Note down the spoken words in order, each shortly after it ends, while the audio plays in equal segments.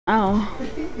Oh.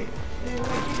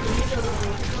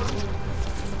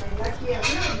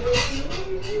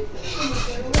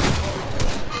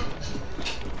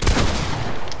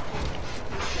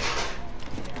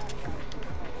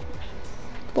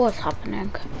 What's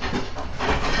happening?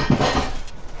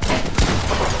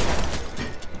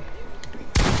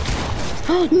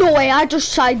 No way, I just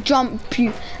side jumped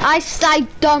you. I side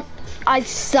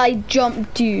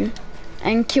jumped you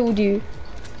and killed you.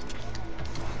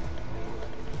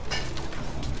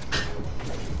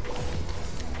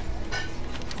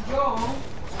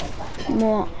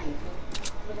 What?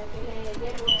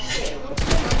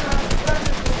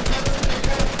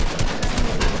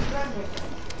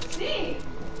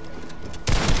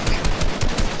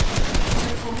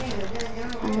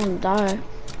 I'm gonna die.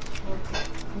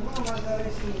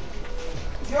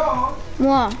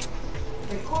 What?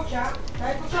 ¿Escucha?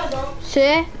 ¿Estás escuchando?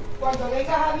 Sí. Cuando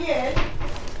venga Javier,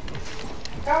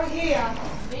 Javier,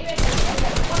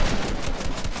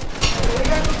 cuando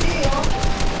venga tu tío,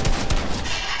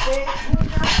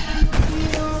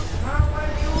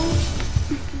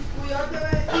 cuidado te va a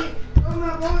decir,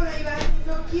 toma bola y va a decir,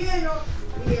 yo quiero,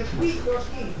 y el pico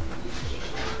aquí.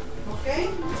 ¿Ok?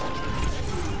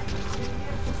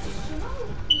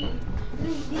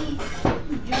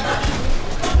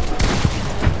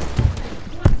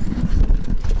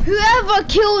 Whoever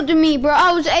killed me, bro,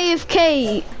 I was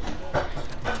AFK.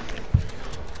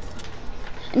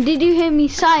 Did you hear me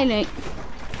silent?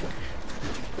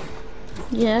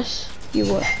 Yes,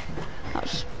 you were. I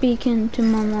was speaking to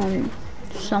my mom.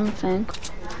 Something.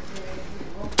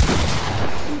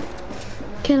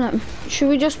 Kill him. Should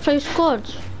we just play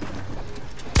squads?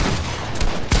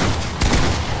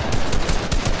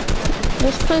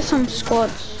 Let's play some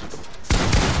squads.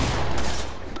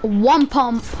 One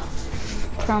pump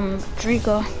from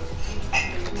Drigo.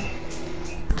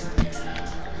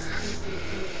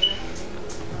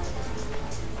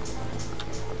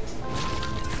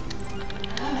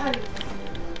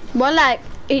 We're like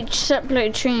each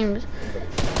separate teams.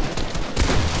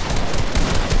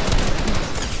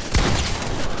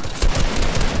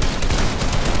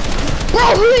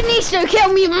 Bro, who needs to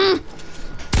kill me?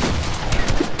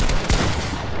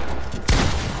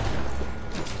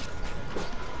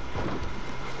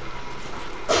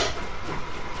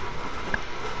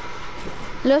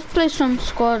 Let's play some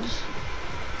squads.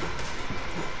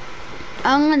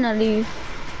 I'm gonna leave.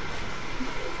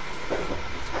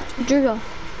 Drigo.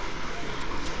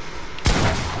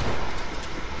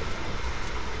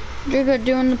 Drigo,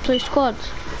 do you want to play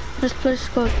squads? Let's play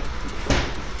squads.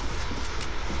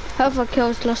 Whoever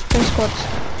kills, let's play squads.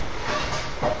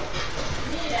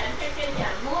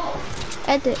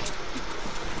 Edit.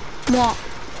 What?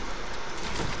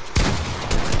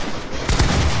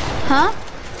 Huh?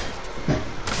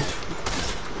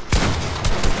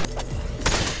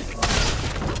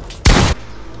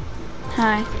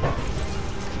 Hi.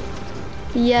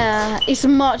 Yeah, it's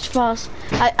much fast.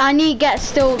 I need to get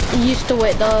still used to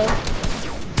it though.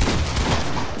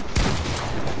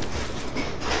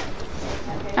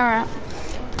 Alright.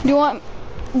 Do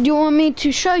you want me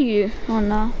to show you or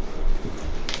no?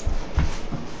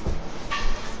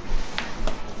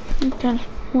 Okay,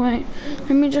 wait.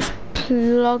 Let me just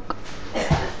plug.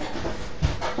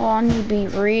 Oh, I need to be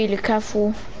really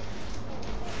careful.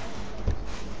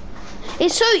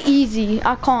 It's so easy,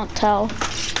 I can't tell.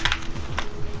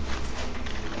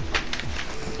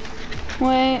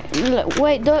 Wait,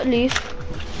 don't leave.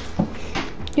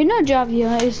 You know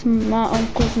Javier is my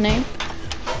uncle's name.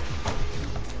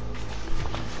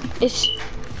 You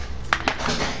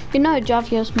know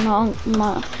Javier's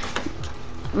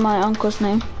my uncle's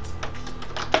name.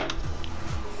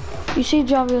 You see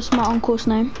Javier's my uncle's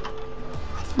name?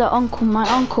 My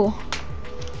uncle.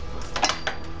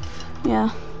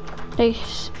 Yeah. They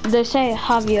say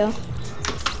Javier.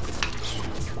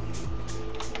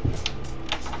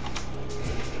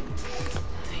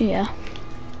 Yeah.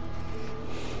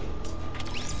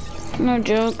 No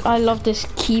joke, I love this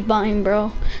keybind,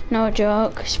 bro. No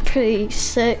joke, it's pretty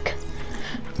sick.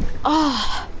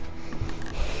 Ah.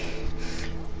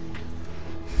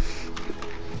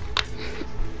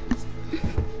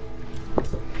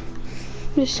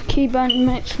 This keybind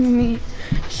makes me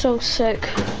so sick.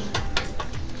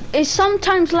 It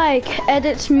sometimes like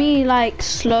edits me like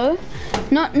slow.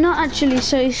 Not actually,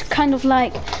 so it's kind of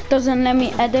like doesn't let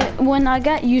me edit. When I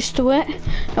get used to it,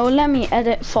 it will let me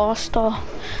edit faster.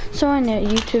 So in a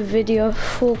YouTube video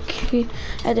for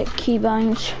edit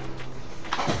keybinds.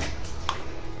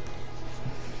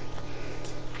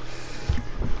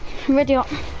 Ready up.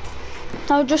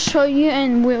 I'll just show you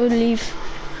and we'll leave.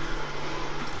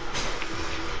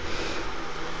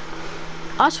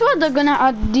 I swear they're gonna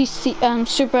add DC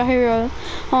superhero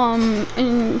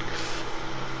in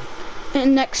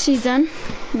next season.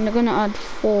 And they're gonna add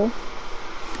 4.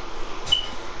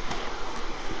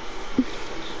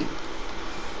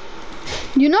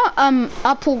 You know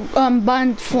Apple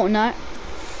banned Fortnite.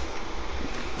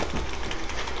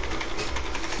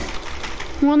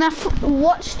 When I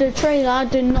watched the trailer, I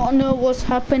did not know what's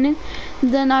happening.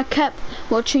 Then I kept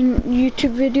watching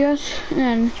YouTube videos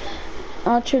and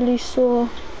actually saw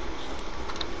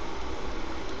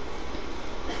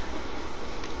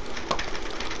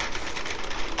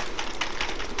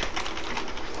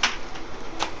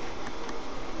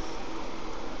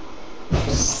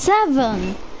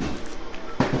seven,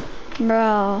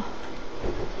 bro.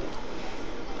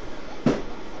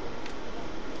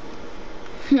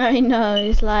 I know,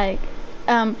 it's like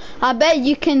I bet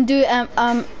you can do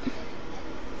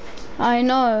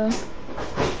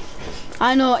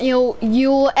I know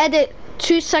you'll edit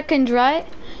 2 seconds, right?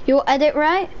 You'll edit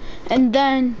right, and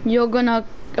then you're gonna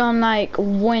like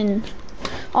win.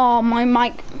 Oh, my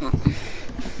mic.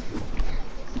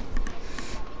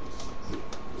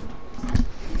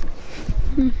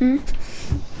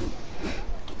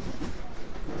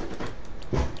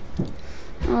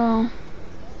 Oh,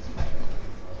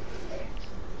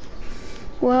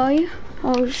 where are you?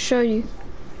 I'll show you.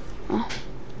 Oh.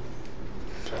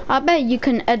 I bet you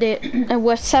can edit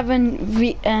with 7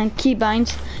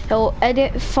 keybinds. It'll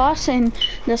edit fast, and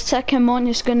the second one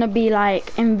is gonna be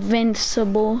like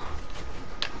invincible.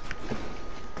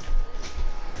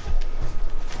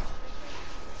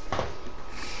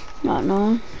 I don't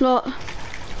know. Look.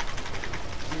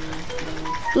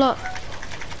 Look.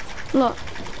 Look.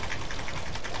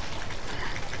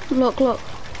 Look, look.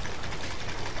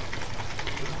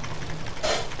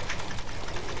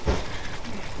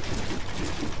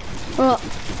 Oh,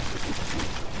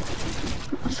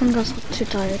 I think I was too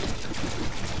tired.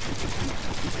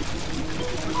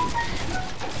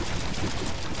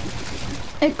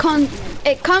 It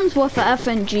comes with a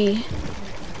FNG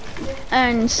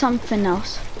and something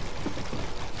else.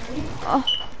 Oh,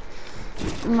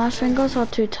 my fingers are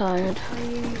too tired.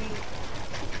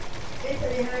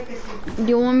 Do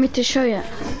you want me to show you?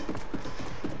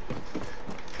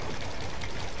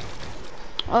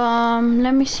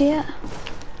 Let me see it.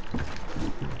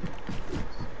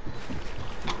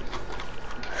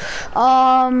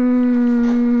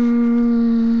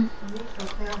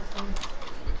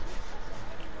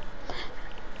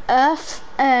 F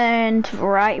and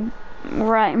right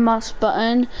mouse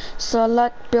button,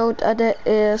 select build edit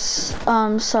is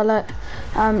select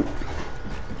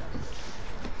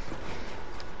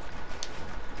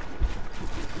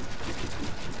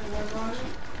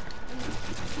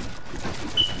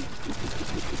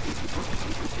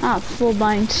full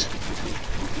binds.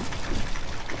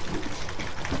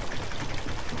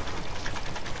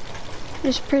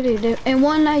 It's pretty different. It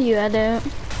won't let you edit,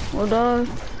 although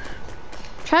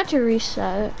try to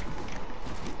reset it.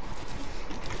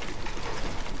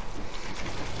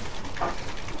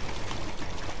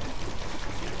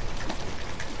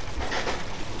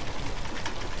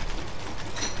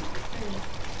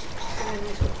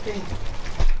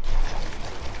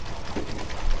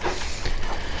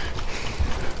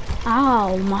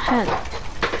 Ow, my head.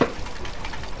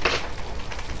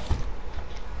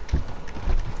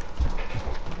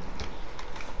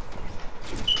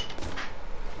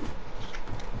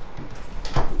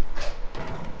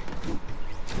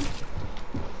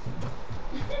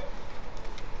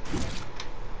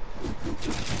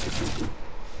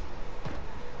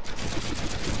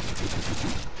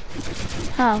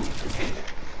 How?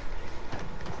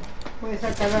 Puedes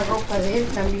sacar la ropa de él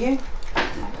también.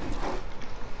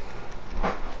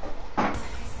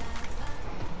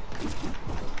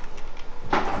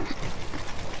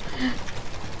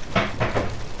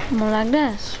 More like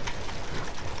this.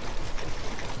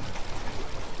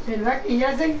 ¿Verdad que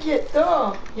ya se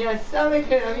inquietó? Ya sabe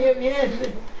que la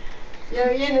viene. Ya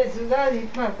viene sudado y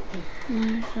parte.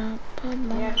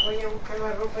 Ya voy a buscar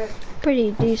la ropa.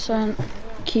 Pretty decent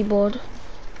keyboard.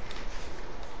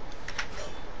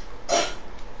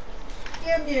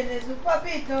 ¿Quién viene? ¿Su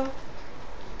papito?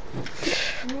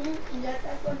 Ya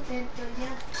está contento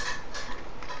ya.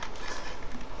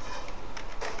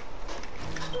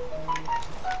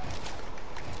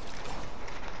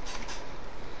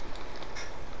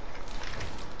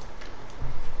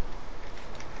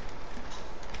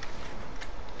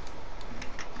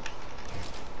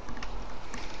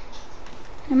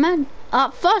 Man,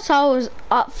 at first I was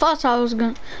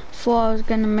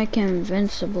gonna make it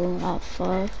invincible at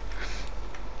first,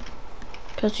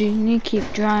 cause you need to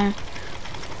keep drying.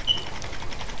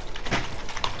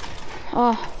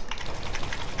 Oh.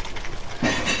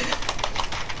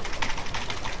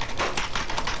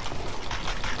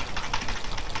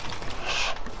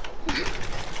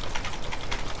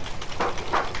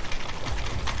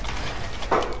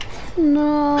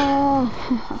 No.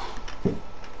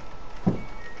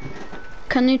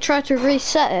 Can you try to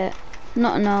reset it?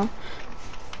 Not now.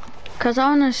 Cause I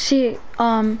wanna see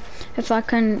if I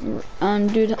can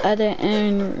do the edit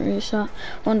and reset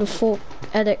on the full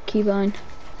edit keybind.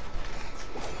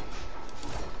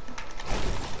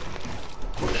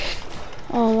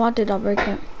 Oh, why did I break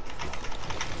it?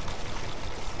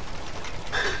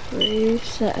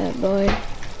 Reset it, boy.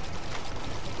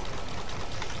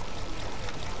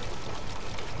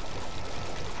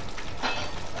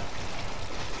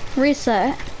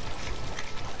 Reset.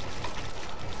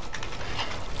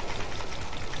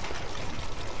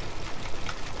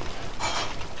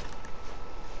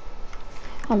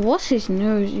 And what's his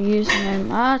new username?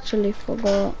 I actually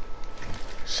forgot.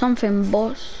 Something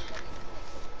boss.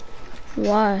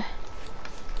 Why?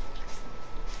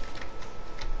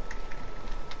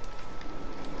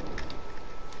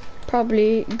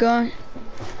 Probably going.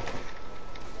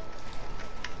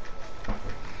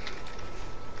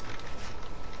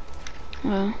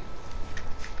 Well.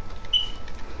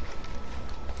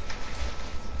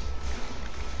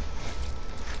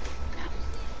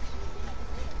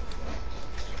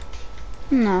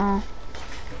 No.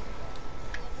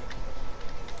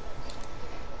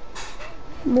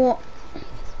 What?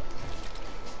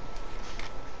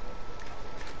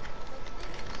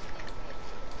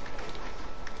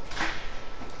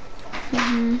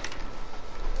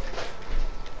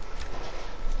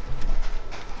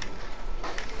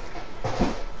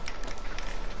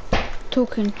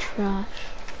 Talking trash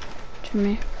to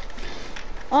me.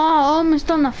 Oh, I almost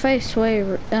done a face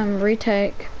wave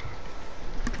retake.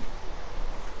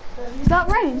 Is that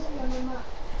rain?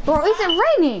 Or is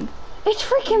it raining? It's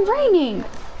freaking raining.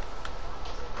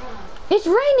 It's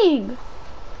raining.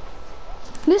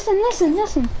 Listen, listen,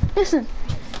 listen, listen,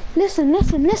 listen,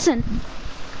 listen, listen.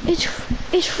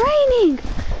 It's raining.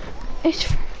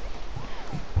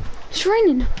 It's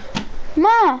raining.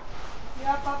 Ma.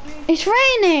 Yeah, papi. It's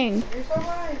raining. It's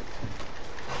alright.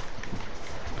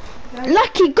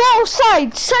 Lucky, go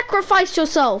outside. Sacrifice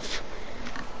yourself.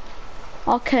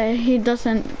 Okay, he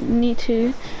doesn't need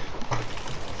to.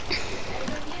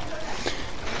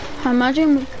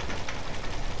 Imagine.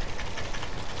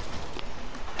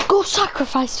 Go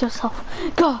sacrifice yourself.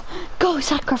 Go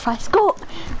sacrifice. Go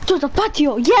to the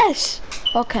patio. Yes.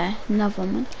 Okay, never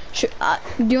mind.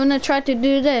 Do you wanna try to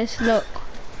do this? Look,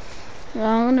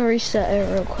 I'm gonna reset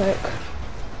it real quick.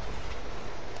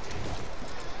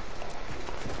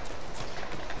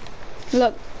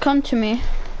 Look, come to me.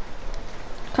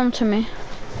 Come to me.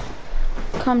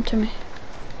 Come to me.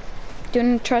 Do you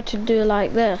want to try to do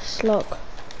like this? Look.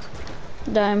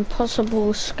 The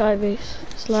impossible sky base.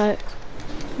 It's like,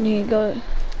 you go.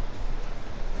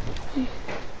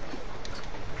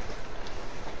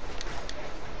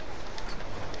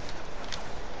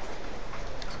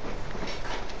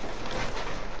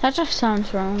 That just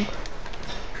sounds wrong.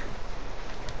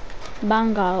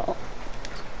 Bang out.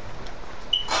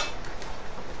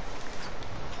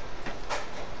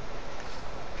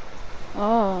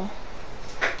 Oh.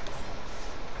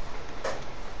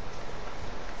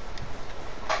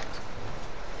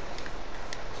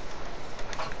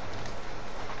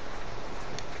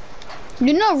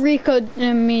 You know Rico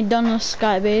and me done a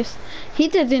skybase. He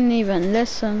didn't even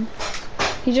listen.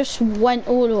 He just went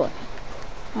all the way.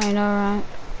 I know, right?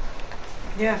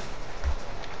 Yeah.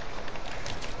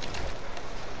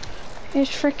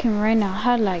 It's freaking raining. I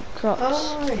had like drops.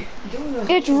 Oh,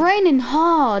 It's raining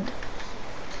hard.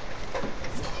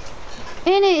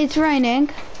 In it, it's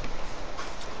raining.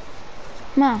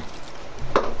 Ma.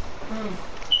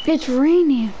 It's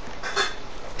raining.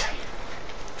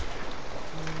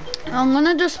 I'm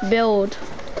gonna just build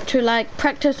to like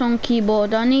practice on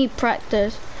keyboard. I need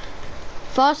practice.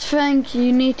 First thing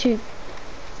you need.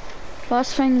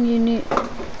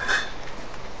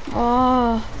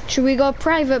 Oh, should we go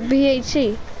private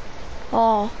BAT?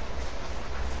 Oh.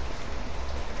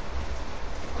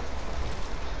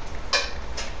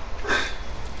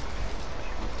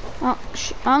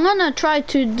 I'm gonna try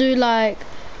to do like,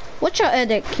 what's your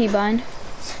edit keybind?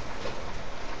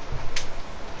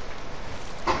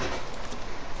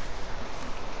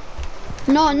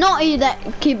 No, not edit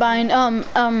keybind.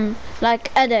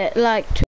 Like edit, like.